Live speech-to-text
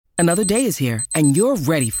Another day is here, and you're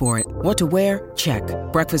ready for it. What to wear? Check.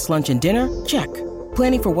 Breakfast, lunch, and dinner? Check.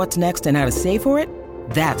 Planning for what's next and how to save for it?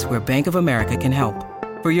 That's where Bank of America can help.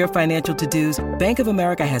 For your financial to-dos, Bank of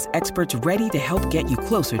America has experts ready to help get you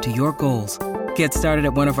closer to your goals. Get started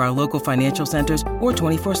at one of our local financial centers or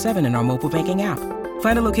 24/7 in our mobile banking app.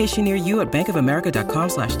 Find a location near you at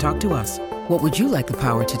bankofamerica.com/talktous. What would you like the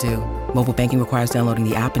power to do? Mobile banking requires downloading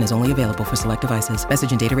the app and is only available for select devices. Message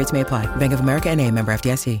and data rates may apply. Bank of America N.A., member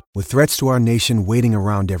FDIC. With threats to our nation waiting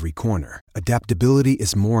around every corner, adaptability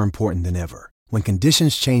is more important than ever. When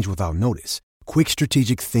conditions change without notice, quick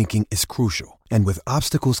strategic thinking is crucial. And with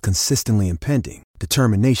obstacles consistently impending,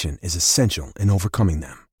 determination is essential in overcoming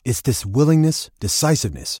them. It's this willingness,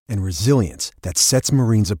 decisiveness, and resilience that sets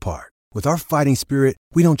Marines apart. With our fighting spirit,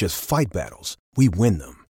 we don't just fight battles, we win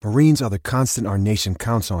them. Marines are the constant our nation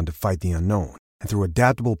counts on to fight the unknown. And through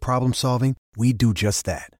adaptable problem solving, we do just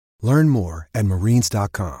that. Learn more at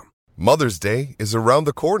Marines.com. Mother's Day is around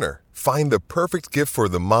the corner. Find the perfect gift for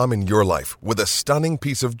the mom in your life with a stunning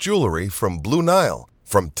piece of jewelry from Blue Nile.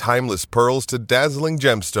 From timeless pearls to dazzling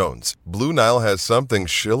gemstones, Blue Nile has something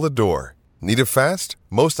she'll adore. Need it fast?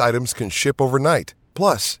 Most items can ship overnight.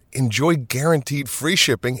 Plus, enjoy guaranteed free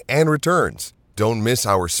shipping and returns. Don't miss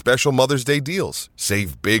our special Mother's Day deals.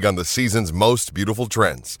 Save big on the season's most beautiful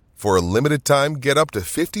trends. For a limited time, get up to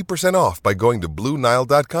 50% off by going to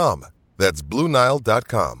BlueNile.com. That's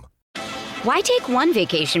BlueNile.com. Why take one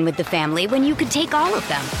vacation with the family when you could take all of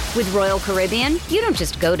them? With Royal Caribbean, you don't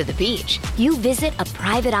just go to the beach. You visit a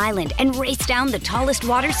private island and race down the tallest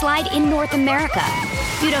water slide in North America.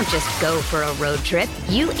 You don't just go for a road trip.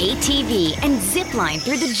 You ATV and zip line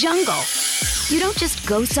through the jungle. You don't just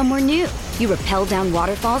go somewhere new. You rappel down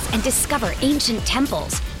waterfalls and discover ancient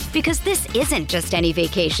temples. Because this isn't just any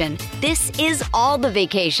vacation. This is all the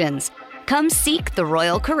vacations. Come seek the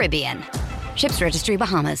Royal Caribbean. Ships Registry,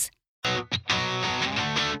 Bahamas.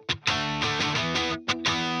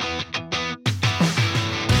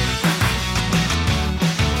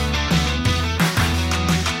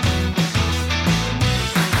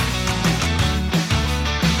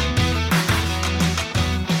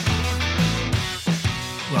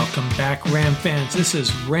 Welcome back, Ram fans. This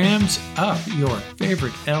is Rams Up, your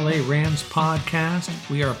favorite LA Rams podcast.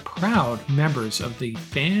 We are proud members of the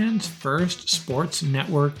Fans First Sports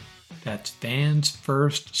Network. That's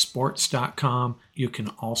fansfirstsports.com. You can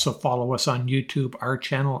also follow us on YouTube. Our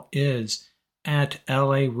channel is at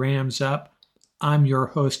LA Rams Up. I'm your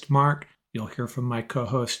host, Mark. You'll hear from my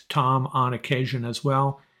co-host, Tom, on occasion as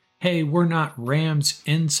well. Hey, we're not Rams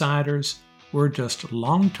insiders. We're just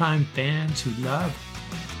longtime fans who love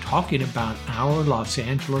talking about our Los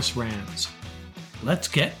Angeles Rams. Let's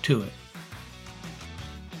get to it.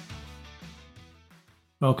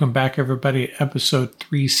 Welcome back, everybody. Episode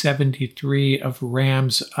 373 of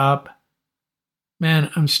Rams Up.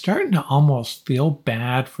 Man, I'm starting to almost feel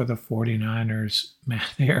bad for the 49ers. Man,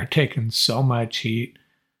 they are taking so much heat.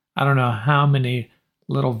 I don't know how many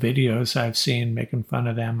little videos I've seen making fun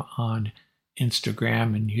of them on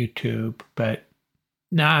Instagram and YouTube, but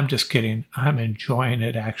no, I'm just kidding. I'm enjoying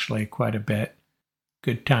it actually quite a bit.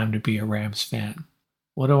 Good time to be a Rams fan.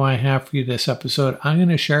 What do I have for you this episode? I'm going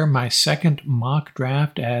to share my second mock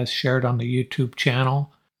draft as shared on the YouTube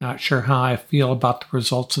channel. Not sure how I feel about the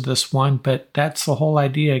results of this one, but that's the whole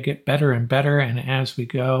idea. Get better and better, and as we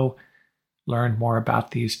go, learn more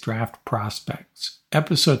about these draft prospects.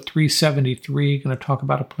 Episode 373, going to talk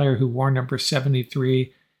about a player who wore number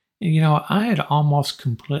 73. And you know, I had almost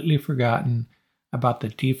completely forgotten about the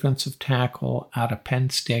defensive tackle out of Penn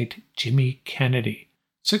State, Jimmy Kennedy.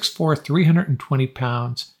 6'4", 320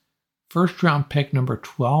 pounds, first-round pick number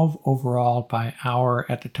 12 overall by our,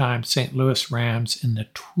 at the time, St. Louis Rams in the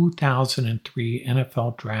 2003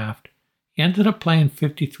 NFL Draft. He ended up playing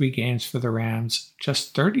 53 games for the Rams,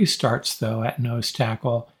 just 30 starts, though, at nose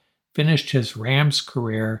tackle, finished his Rams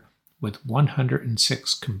career with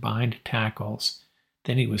 106 combined tackles.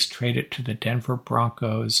 Then he was traded to the Denver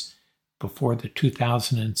Broncos before the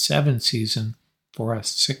 2007 season for a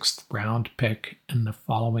 6th round pick in the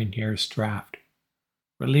following year's draft.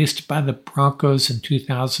 Released by the Broncos in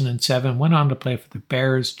 2007, went on to play for the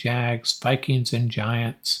Bears, Jags, Vikings, and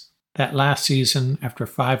Giants. That last season, after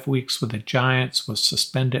 5 weeks with the Giants, was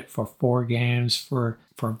suspended for 4 games for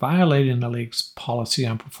violating the league's policy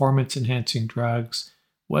on performance-enhancing drugs,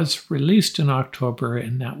 was released in October,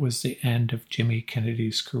 and that was the end of Jimmy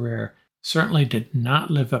Kennedy's career. Certainly did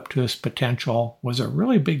not live up to his potential, was a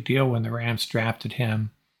really big deal when the Rams drafted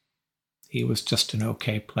him. He was just an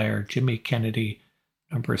okay player. Jimmy Kennedy,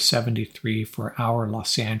 number 73 for our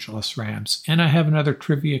Los Angeles Rams. And I have another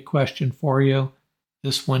trivia question for you.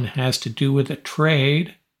 This one has to do with a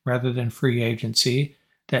trade. rather than free agency,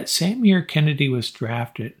 that same year Kennedy was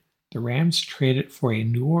drafted, the Rams traded for a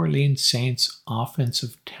New Orleans Saints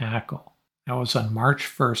offensive tackle. That was on March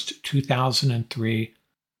 1st, 2003.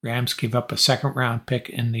 Rams gave up a second-round pick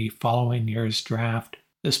in the following year's draft.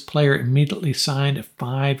 This player immediately signed a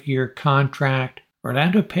 5-year contract.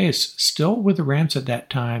 Orlando Pace still with the Rams at that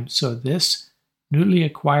time, so this newly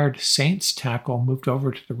acquired Saints tackle moved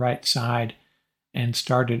over to the right side and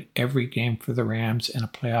started every game for the Rams and a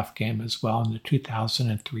playoff game as well in the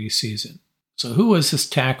 2003 season. So who was this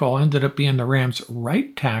tackle? Ended up being the Rams'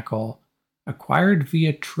 right tackle, acquired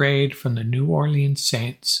via trade from the New Orleans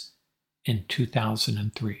Saints in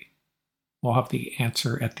 2003. We'll have the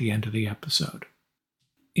answer at the end of the episode.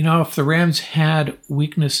 You know, if the Rams had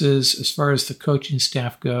weaknesses as far as the coaching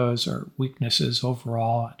staff goes, or weaknesses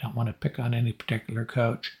overall, I don't want to pick on any particular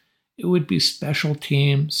coach, it would be special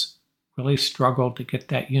teams. Really struggled to get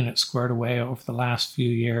that unit squared away over the last few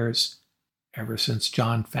years, ever since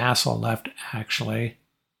John Fassel left, actually.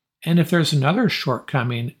 And if there's another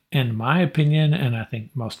shortcoming, in my opinion, and I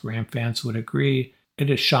think most Ram fans would agree, it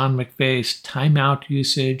is Sean McVay's timeout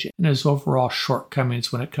usage and his overall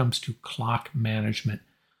shortcomings when it comes to clock management.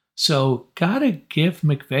 So, gotta give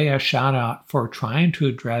McVay a shout out for trying to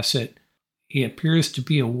address it. He appears to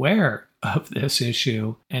be aware of this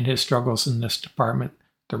issue and his struggles in this department.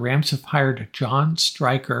 The Rams have hired John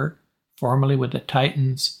Stryker, formerly with the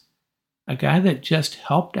Titans, a guy that just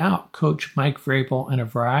helped out Coach Mike Vrabel in a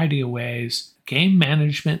variety of ways, game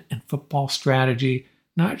management and football strategy.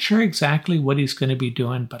 Not sure exactly what he's going to be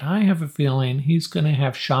doing, but I have a feeling he's going to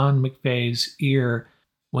have Sean McVay's ear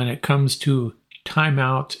when it comes to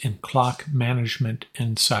timeouts and clock management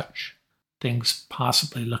and such. Things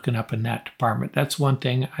possibly looking up in that department. That's one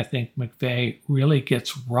thing I think McVay really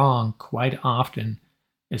gets wrong quite often,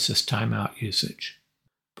 is this timeout usage.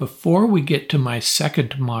 Before we get to my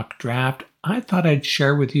second mock draft, I thought I'd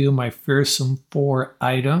share with you my Fearsome 4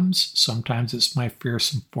 items. Sometimes it's my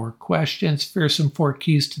Fearsome 4 questions, Fearsome 4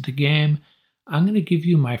 keys to the game. I'm going to give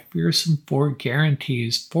you my Fearsome 4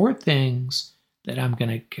 guarantees, 4 things that I'm going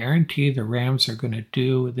to guarantee the Rams are going to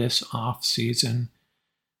do this off season.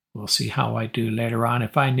 We'll see how I do later on.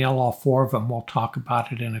 If I nail all 4 of them, we'll talk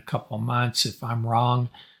about it in a couple months. If I'm wrong,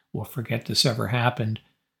 we'll forget this ever happened.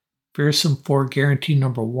 Fearsome 4 guarantee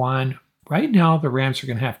number 1. Right now, the Rams are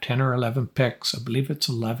going to have 10 or 11 picks. I believe it's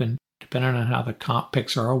 11, depending on how the comp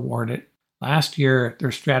picks are awarded. Last year,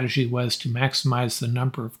 their strategy was to maximize the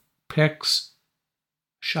number of picks.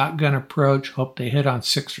 Shotgun approach, hope they hit on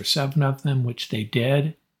 6 or 7 of them, which they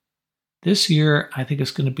did. This year, I think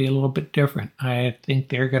it's going to be a little bit different. I think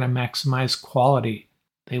they're going to maximize quality.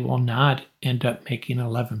 They will not end up making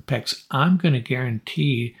 11 picks. I'm going to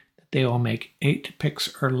guarantee they will make 8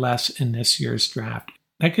 picks or less in this year's draft.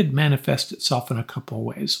 That could manifest itself in a couple of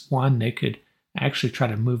ways. One, they could actually try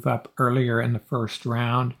to move up earlier in the first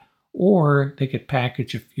round, or they could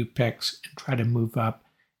package a few picks and try to move up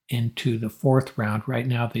into the 4th round. Right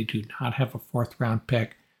now, they do not have a 4th round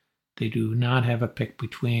pick. They do not have a pick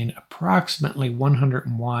between approximately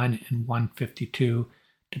 101 and 152,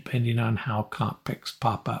 depending on how comp picks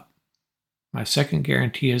pop up. My second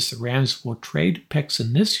guarantee is the Rams will trade picks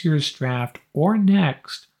in this year's draft or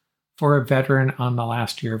next for a veteran on the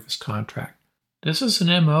last year of his contract. This is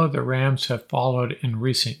an MO the Rams have followed in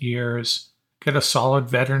recent years. Get a solid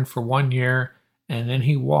veteran for 1 year, and then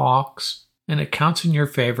he walks, and it counts in your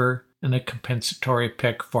favor in the compensatory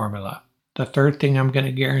pick formula. The third thing I'm going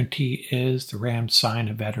to guarantee is the Rams sign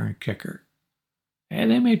a veteran kicker. And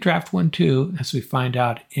they may draft one too, as we find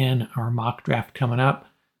out in our mock draft coming up.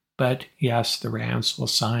 But yes, the Rams will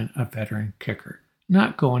sign a veteran kicker.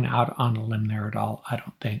 Not going out on a limb there at all, I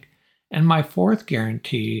don't think. And my 4th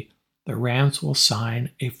guarantee, the Rams will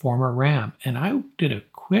sign a former Ram. And I did a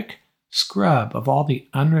quick scrub of all the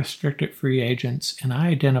unrestricted free agents, and I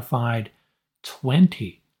identified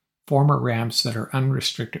 20 former Rams that are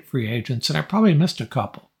unrestricted free agents, and I probably missed a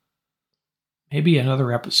couple. Maybe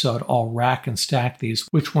another episode, I'll rack and stack these,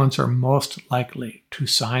 which ones are most likely to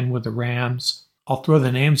sign with the Rams. I'll throw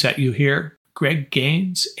the names at you here. Greg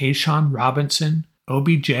Gaines, A'Shawn Robinson,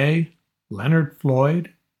 OBJ, Leonard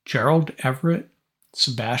Floyd, Gerald Everett,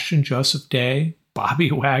 Sebastian Joseph Day,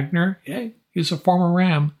 Bobby Wagner, hey, he's a former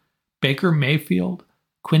Ram, Baker Mayfield,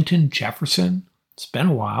 Quinton Jefferson, it's been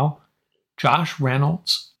a while, Josh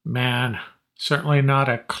Reynolds, man, certainly not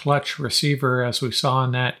a clutch receiver as we saw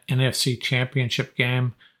in that NFC Championship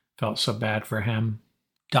game, felt so bad for him.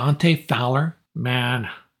 Dante Fowler, man,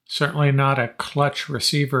 certainly not a clutch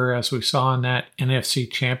receiver as we saw in that NFC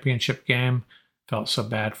Championship game. Felt so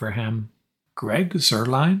bad for him. Greg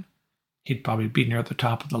Zuerlein, He'd probably be near the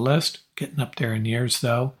top of the list, getting up there in years,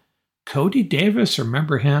 though. Cody Davis,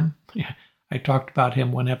 remember him? Yeah, I talked about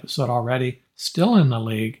him one episode already. Still in the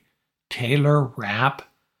league. Taylor Rapp.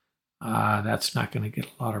 That's not going to get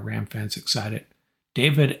a lot of Ram fans excited.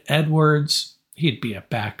 David Edwards. He'd be a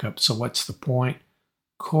backup, so what's the point?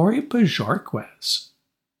 Corey Bajorquez.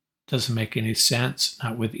 Doesn't make any sense,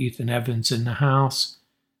 not with Ethan Evans in the house.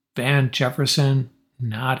 Van Jefferson,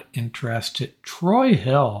 not interested. Troy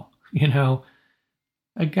Hill,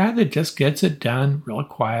 a guy that just gets it done real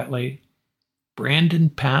quietly. Brandon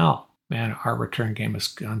Powell, man, our return game has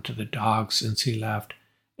gone to the dogs since he left.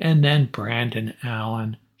 And then Brandon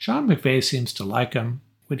Allen. Sean McVay seems to like him.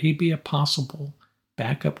 Would he be a possible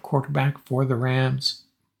backup quarterback for the Rams?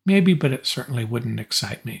 Maybe, but it certainly wouldn't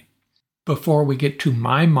excite me. Before we get to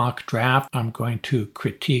my mock draft, I'm going to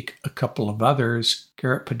critique a couple of others.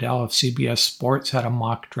 Garrett Padell of CBS Sports had a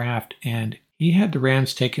mock draft, and he had the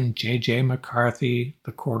Rams taking J.J. McCarthy,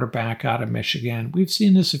 the quarterback out of Michigan. We've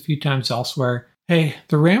seen this a few times elsewhere. Hey,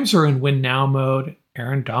 the Rams are in win-now mode.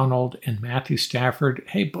 Aaron Donald and Matthew Stafford,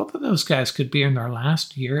 hey, both of those guys could be in their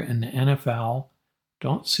last year in the NFL.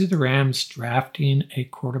 Don't see the Rams drafting a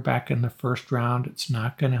quarterback in the first round. It's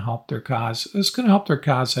not going to help their cause. It's going to help their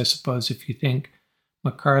cause, I suppose, if you think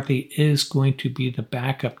McCarthy is going to be the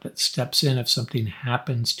backup that steps in if something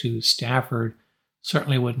happens to Stafford.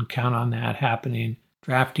 Certainly wouldn't count on that happening.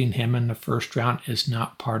 Drafting him in the first round is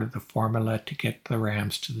not part of the formula to get the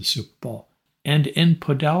Rams to the Super Bowl. And in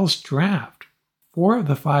Podell's draft, 4 of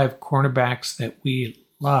the 5 cornerbacks that we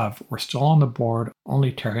love were still on the board.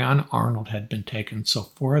 Only Terrion Arnold had been taken, so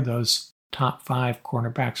 4 of those top 5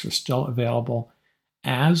 cornerbacks are still available,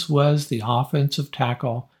 as was the offensive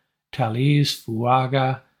tackle Taliese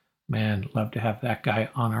Fuaga. Man, love to have that guy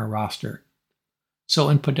on our roster. So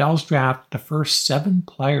in Podell's draft, the first 7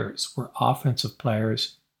 players were offensive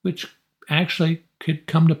players, which actually could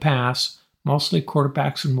come to pass, mostly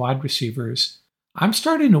quarterbacks and wide receivers. I'm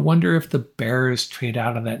starting to wonder if the Bears trade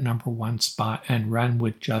out of that number 1 spot and run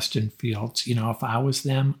with Justin Fields. If I was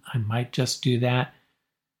them, I might just do that.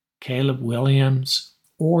 Caleb Williams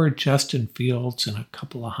or Justin Fields and a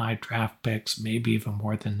couple of high draft picks, maybe even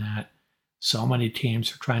more than that. So many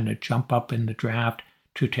teams are trying to jump up in the draft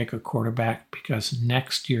to take a quarterback because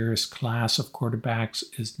next year's class of quarterbacks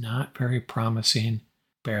is not very promising.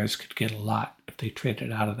 Bears could get a lot if they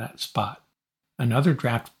traded out of that spot. Another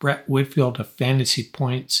draft, Brett Whitfield of Fantasy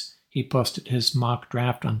Points. He posted his mock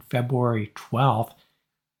draft on February 12th.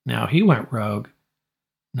 Now he went rogue.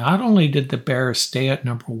 Not only did the Bears stay at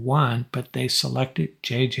number 1, but they selected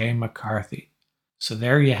J.J. McCarthy. So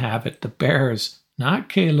there you have it. The Bears, not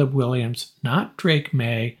Caleb Williams, not Drake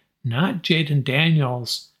May, not Jaden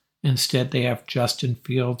Daniels. Instead, they have Justin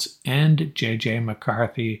Fields and J.J.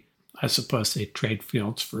 McCarthy. I suppose they trade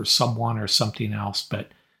Fields for someone or something else, but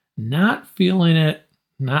not feeling it,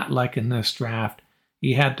 not liking this draft.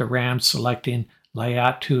 He had the Rams selecting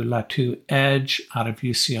Laiatu Latu Edge out of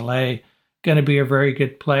UCLA. Going to be a very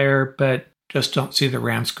good player, but just don't see the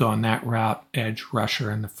Rams going that route, edge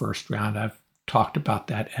rusher in the first round. I've talked about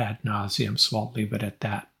that ad nauseum, so I'll leave it at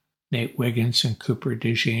that. Nate Wiggins and Cooper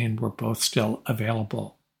DeJean were both still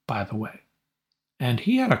available, by the way. And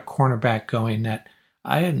he had a cornerback going that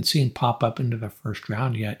I hadn't seen pop up into the first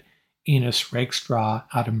round yet. Enos Rakestraw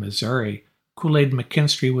out of Missouri. Kool-Aid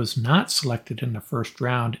McKinstry was not selected in the first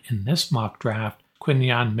round in this mock draft.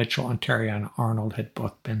 Quinyon Mitchell and Terrion Arnold had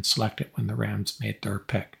both been selected when the Rams made their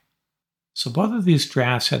pick. So both of these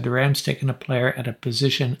drafts had the Rams taken a player at a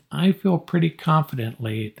position I feel pretty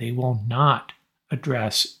confidently they will not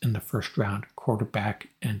address in the first round, quarterback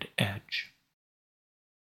and edge.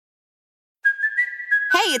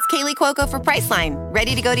 Hey, it's Kaylee Cuoco for Priceline.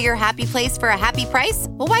 Ready to go to your happy place for a happy price?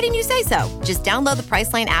 Well, why didn't you say so? Just download the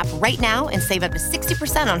Priceline app right now and save up to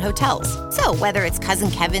 60% on hotels. So whether it's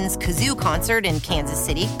Cousin Kevin's Kazoo Concert in Kansas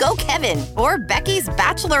City, go Kevin, or Becky's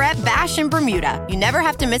Bachelorette Bash in Bermuda, you never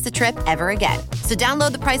have to miss a trip ever again. So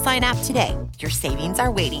download the Priceline app today. Your savings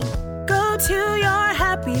are waiting. Go to your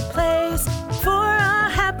happy place for a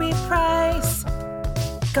happy price.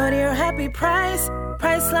 Go to your happy price,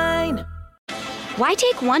 Priceline. Why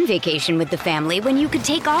take one vacation with the family when you could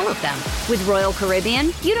take all of them? With Royal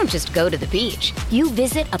Caribbean, you don't just go to the beach. You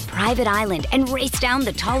visit a private island and race down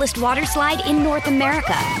the tallest water slide in North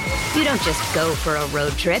America. You don't just go for a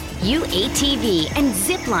road trip. You ATV and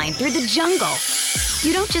zip line through the jungle.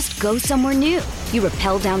 You don't just go somewhere new. You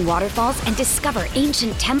rappel down waterfalls and discover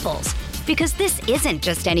ancient temples. Because this isn't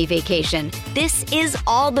just any vacation. This is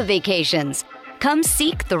all the vacations. Come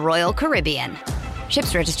seek the Royal Caribbean.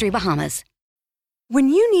 Ships Registry, Bahamas. When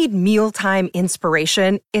you need mealtime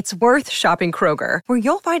inspiration, it's worth shopping Kroger, where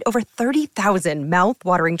you'll find over 30,000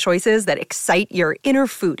 mouth-watering choices that excite your inner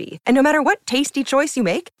foodie. And no matter what tasty choice you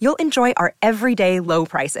make, you'll enjoy our everyday low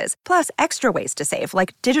prices, plus extra ways to save,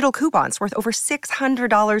 like digital coupons worth over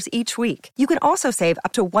 $600 each week. You can also save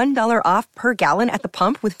up to $1 off per gallon at the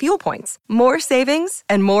pump with fuel points. More savings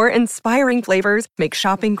and more inspiring flavors make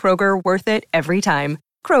shopping Kroger worth it every time.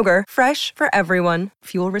 Kroger, fresh for everyone.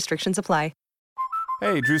 Fuel restrictions apply.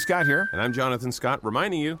 Hey, Drew Scott here, and I'm Jonathan Scott,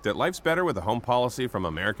 reminding you that life's better with a home policy from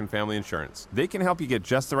American Family Insurance. They can help you get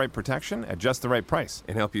just the right protection at just the right price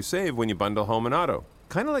and help you save when you bundle home and auto.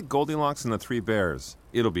 Kind of like Goldilocks and the Three Bears.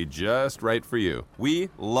 It'll be just right for you. We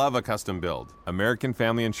love a custom build. American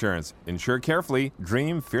Family Insurance. Insure carefully,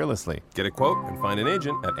 dream fearlessly. Get a quote and find an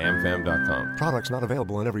agent at amfam.com. Products not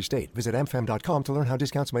available in every state. Visit amfam.com to learn how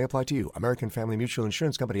discounts may apply to you. American Family Mutual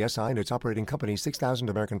Insurance Company, SI, and its operating company, 6000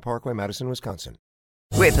 American Parkway, Madison, Wisconsin.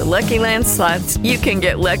 With the Lucky Land Slots, you can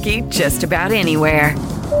get lucky just about anywhere.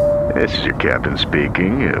 This is your captain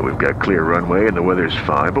speaking. We've got clear runway and the weather's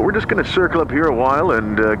fine, but we're just going to circle up here a while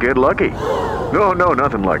and get lucky. No,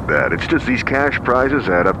 nothing like that. It's just these cash prizes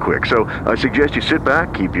add up quick. So I suggest you sit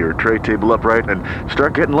back, keep your tray table upright, and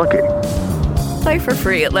start getting lucky. Play for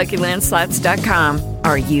free at LuckyLandSlots.com.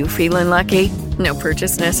 Are you feeling lucky? No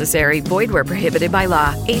purchase necessary. Void where prohibited by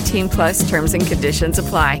law. 18 plus terms and conditions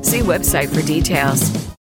apply. See website for details.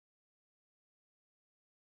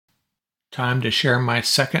 Time to share my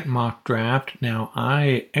second mock draft. Now,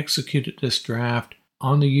 I executed this draft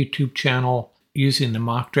on the YouTube channel using the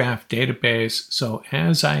mock draft database. So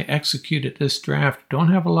as I executed this draft,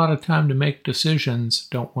 don't have a lot of time to make decisions.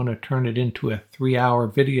 Don't want to turn it into a 3-hour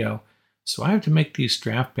video. So I have to make these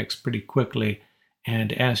draft picks pretty quickly.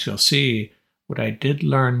 And as you'll see, what I did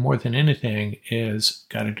learn more than anything is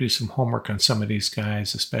got to do some homework on some of these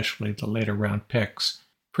guys, especially the later round picks.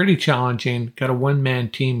 Pretty challenging. Got a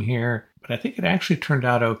one-man team here, but I think it actually turned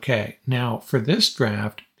out okay. Now, for this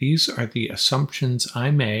draft, these are the assumptions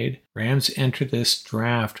I made. Rams enter this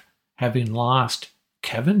draft having lost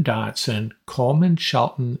Kevin Dotson, Coleman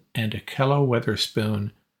Shelton, and Ahkello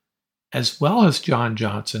Witherspoon, as well as John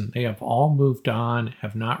Johnson. They have all moved on,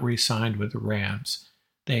 have not re-signed with the Rams.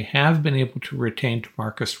 They have been able to retain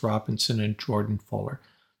Demarcus Robinson and Jordan Fuller.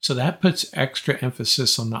 So that puts extra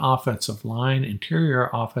emphasis on the offensive line, interior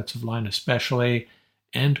offensive line especially,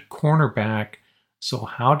 and cornerback. So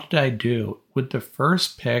how did I do? With the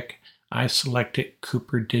first pick, I selected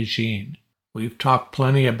Cooper DeJean. We've talked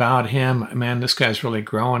plenty about him. Man, this guy's really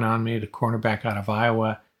growing on me, the cornerback out of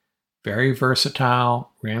Iowa. Very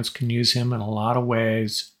versatile. Rams can use him in a lot of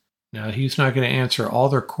ways. Now, he's not going to answer all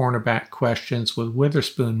their cornerback questions with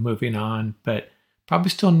Witherspoon moving on, but probably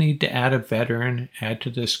still need to add a veteran, add to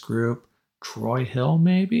this group. Troy Hill,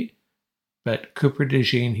 maybe? But Cooper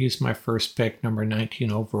DeJean, he's my first pick, number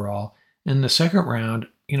 19 overall. In the second round,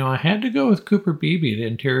 I had to go with Cooper Beebe, the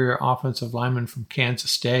interior offensive lineman from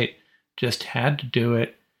Kansas State. Just had to do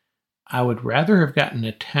it. I would rather have gotten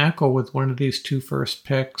a tackle with one of these two first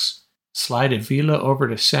picks. Slide Avila over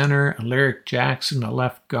to center, Alaric Jackson to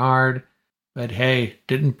left guard. But hey,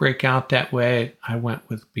 didn't break out that way. I went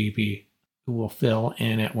with Beebe, who will fill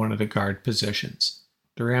in at one of the guard positions.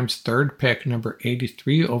 The Rams' third pick, number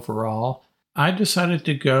 83 overall, I decided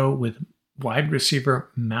to go with wide receiver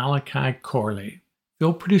Malachi Corley.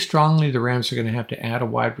 Feel pretty strongly the Rams are going to have to add a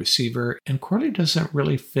wide receiver, and Corley doesn't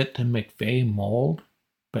really fit the McVay mold.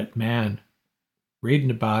 But man,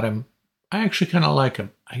 reading about him, I actually kind of like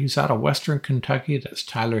him. He's out of Western Kentucky. That's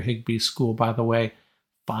Tyler Higbee's school, by the way.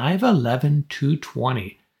 5'11",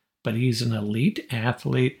 220. But he's an elite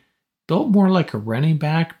athlete. Built more like a running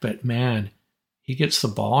back, but man, he gets the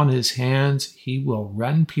ball in his hands. He will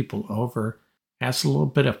run people over. Has a little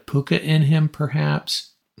bit of Puka in him,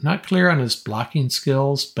 perhaps. Not clear on his blocking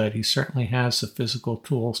skills, but he certainly has the physical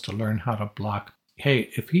tools to learn how to block. Hey,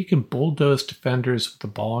 if he can bulldoze defenders with the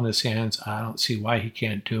ball in his hands, I don't see why he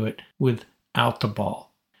can't do it without the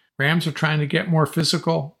ball. Rams are trying to get more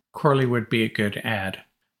physical. Corley would be a good add.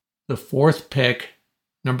 The fourth pick,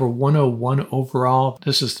 number 101 overall,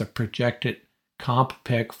 this is the projected comp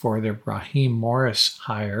pick for the Raheem Morris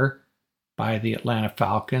hire by the Atlanta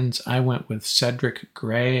Falcons. I went with Cedric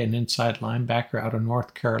Gray, an inside linebacker out of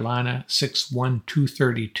North Carolina, 6'1",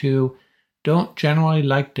 232. Don't generally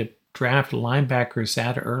like to draft linebackers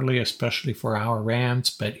that early, especially for our Rams,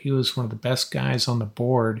 but he was one of the best guys on the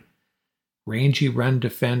board. Rangy run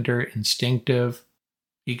defender, instinctive.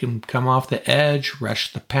 He can come off the edge,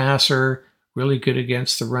 rush the passer, really good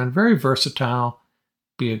against the run, very versatile,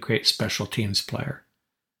 be a great special teams player.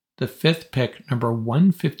 The 5th pick, number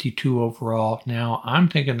 152 overall. Now, I'm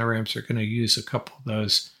thinking the Rams are going to use a couple of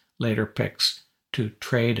those later picks to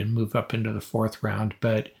trade and move up into the 4th round.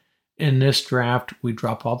 But in this draft, we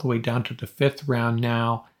drop all the way down to the 5th round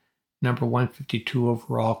now. Number 152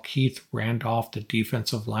 overall, Keith Randolph, the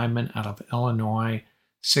defensive lineman out of Illinois,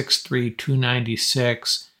 6'3",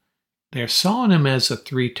 296. They're selling him as a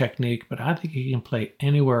 3 technique, but I think he can play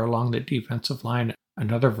anywhere along the defensive line.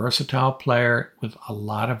 Another versatile player with a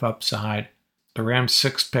lot of upside. The Rams'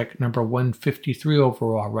 6th pick, number 153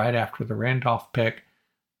 overall, right after the Randolph pick.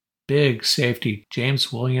 Big safety,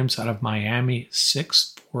 James Williams out of Miami,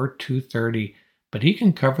 6'4", 230. But he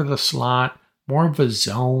can cover the slot, more of a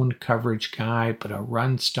zone coverage guy, but a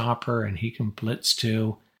run stopper, and he can blitz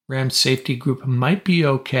too. Rams' safety group might be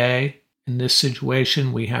okay. In this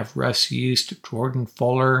situation, we have Russ Yeast, Jordan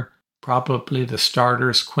Fuller, probably the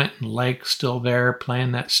starters, Quentin Lake still there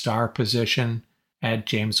playing that star position. Add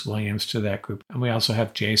James Williams to that group. And we also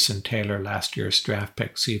have Jason Taylor, last year's draft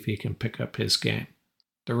pick, see if he can pick up his game.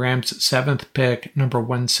 The Rams' 7th pick, number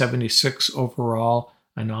 176 overall,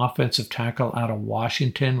 an offensive tackle out of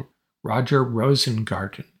Washington, Roger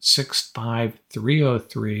Rosengarten, 6'5",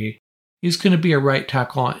 303. He's going to be a right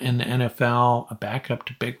tackle in the NFL, a backup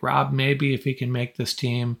to Big Rob maybe if he can make this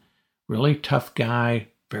team. Really tough guy,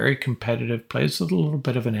 very competitive, plays with a little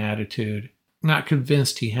bit of an attitude. Not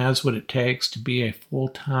convinced he has what it takes to be a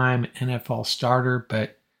full-time NFL starter,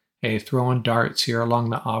 but hey, throwing darts here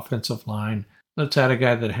along the offensive line. Let's add a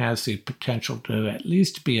guy that has the potential to at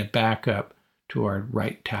least be a backup to our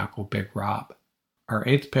right tackle, Big Rob. Our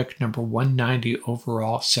 8th pick, number 190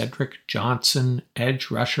 overall, Cedric Johnson, edge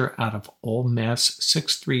rusher out of Ole Miss,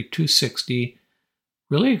 6'3", 260.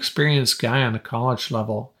 Really experienced guy on the college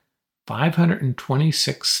level.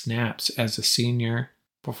 526 snaps as a senior.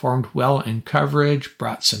 Performed well in coverage,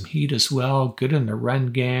 brought some heat as well, good in the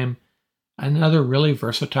run game. Another really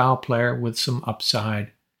versatile player with some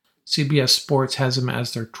upside. CBS Sports has him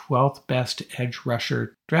as their 12th best edge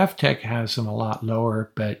rusher. Draft Tech has him a lot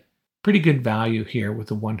lower, but pretty good value here with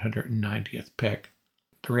the 190th pick.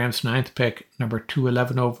 The Rams' 9th pick, number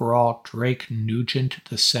 211 overall, Drake Nugent,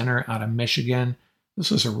 the center out of Michigan.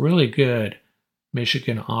 This is a really good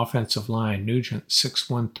Michigan offensive line. Nugent,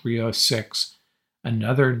 6'1", 306.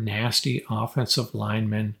 Another nasty offensive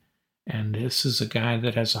lineman. And this is a guy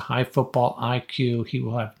that has a high football IQ. He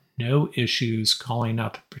will have no issues calling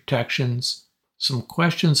out the protections. Some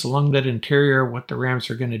questions along that interior, what the Rams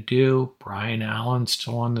are going to do. Brian Allen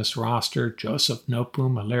still on this roster. Joseph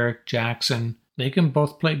Nopum, Alaric Jackson. They can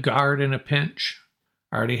both play guard in a pinch.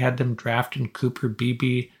 I already had them drafting Cooper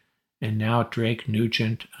Beebe, and now Drake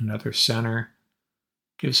Nugent, another center.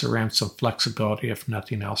 Gives the Rams some flexibility if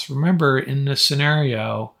nothing else. Remember, in this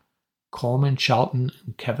scenario, Coleman Shelton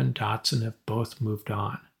and Kevin Dotson have both moved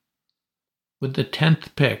on. With the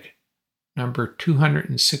 10th pick, number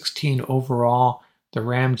 216 overall, the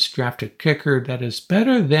Rams draft a kicker that is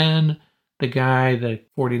better than the guy the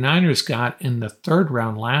 49ers got in the 3rd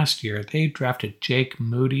round last year. They drafted Jake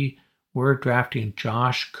Moody. We're drafting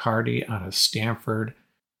Josh Carty out of Stanford.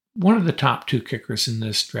 One of the top 2 kickers in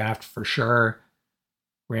this draft for sure.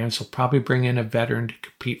 Rams will probably bring in a veteran to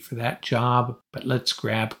compete for that job, but let's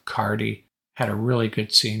grab Carty. Had a really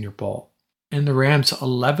good Senior Bowl. In the Rams'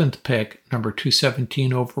 11th pick, number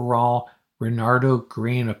 217 overall, Renardo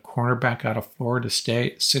Green, a cornerback out of Florida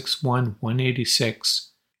State, 6'1",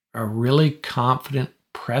 186. A really confident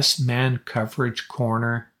press man coverage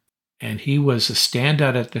corner, and he was a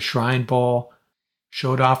standout at the Shrine Bowl.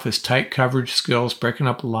 Showed off his tight coverage skills, breaking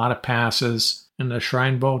up a lot of passes in the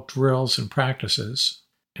Shrine Bowl drills and practices.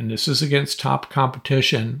 And this is against top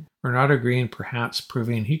competition. Renardo Green perhaps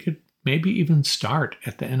proving he could maybe even start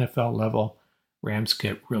at the NFL level. Rams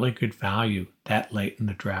get really good value that late in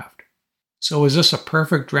the draft. So is this a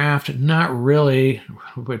perfect draft? Not really.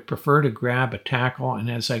 Would prefer to grab a tackle. And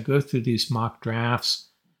as I go through these mock drafts,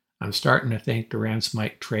 I'm starting to think the Rams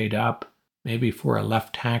might trade up, maybe for a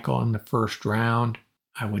left tackle in the 1st round.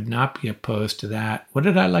 I would not be opposed to that. What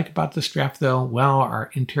did I like about this draft, though? Well, our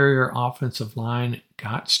interior offensive line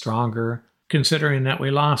got stronger. Considering that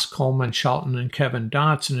we lost Coleman Shelton and Kevin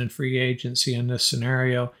Dotson in free agency in this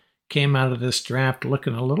scenario, came out of this draft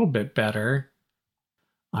looking a little bit better.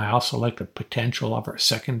 I also like the potential of our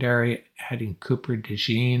secondary, adding Cooper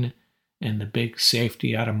DeJean and the big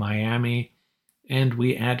safety out of Miami. And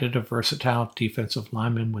we added a versatile defensive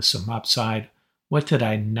lineman with some upside. What did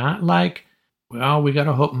I not like? Well, we got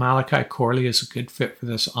to hope Malachi Corley is a good fit for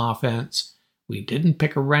this offense. We didn't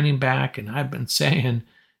pick a running back, and I've been saying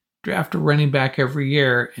draft a running back every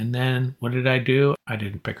year. And then what did I do? I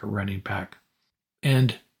didn't pick a running back.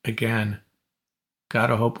 And again,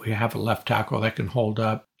 Gotta hope we have a left tackle that can hold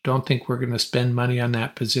up. Don't think we're going to spend money on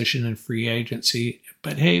that position in free agency.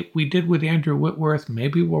 But hey, we did with Andrew Whitworth.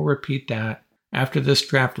 Maybe we'll repeat that. After this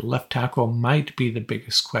draft, left tackle might be the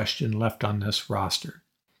biggest question left on this roster.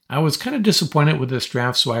 I was kind of disappointed with this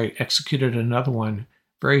draft, so I executed another one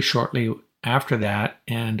very shortly after that,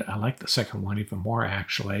 and I like the second one even more,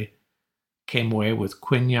 actually. Came away with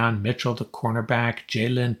Quinyon Mitchell, the cornerback,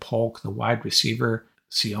 Jalen Polk, the wide receiver,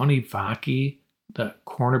 Sione Vaki, the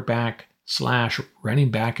cornerback /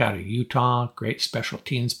 running back out of Utah, great special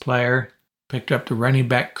teams player. Picked up the running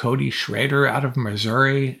back Cody Schrader out of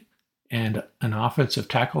Missouri, and an offensive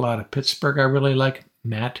tackle out of Pittsburgh I really like,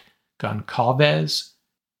 Matt Goncalves.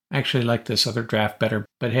 I actually like this other draft better,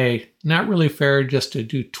 but hey, not really fair just to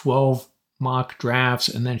do 12 mock drafts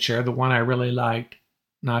and then share the one I really liked.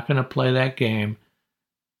 Not going to play that game.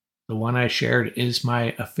 The one I shared is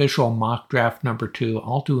my official mock draft number 2.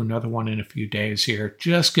 I'll do another one in a few days here.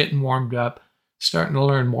 Just getting warmed up, starting to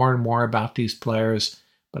learn more and more about these players.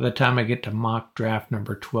 By the time I get to mock draft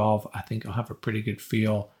number 12, I think I'll have a pretty good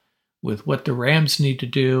feel with what the Rams need to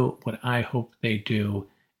do, what I hope they do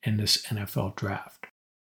in this NFL draft.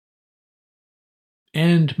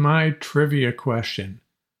 And my trivia question.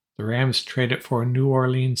 The Rams traded for a New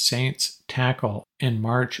Orleans Saints tackle in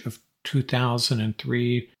March of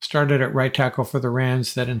 2003. Started at right tackle for the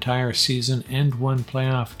Rams that entire season and one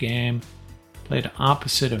playoff game. Played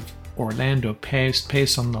opposite of Orlando Pace.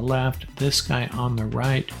 Pace on the left, this guy on the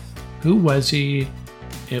right. Who was he?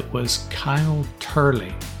 It was Kyle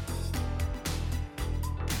Turley.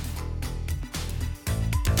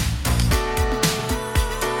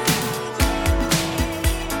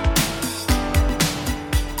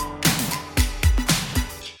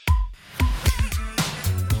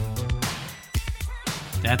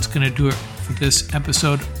 That's going to do it for this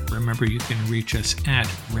episode. Remember, you can reach us at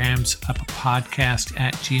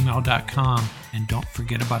ramsuppodcast@gmail.com. And don't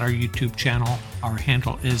forget about our YouTube channel. Our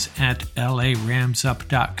handle is at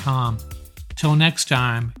laramsup.com. Till next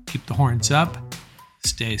time, keep the horns up,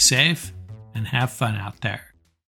 stay safe, and have fun out there.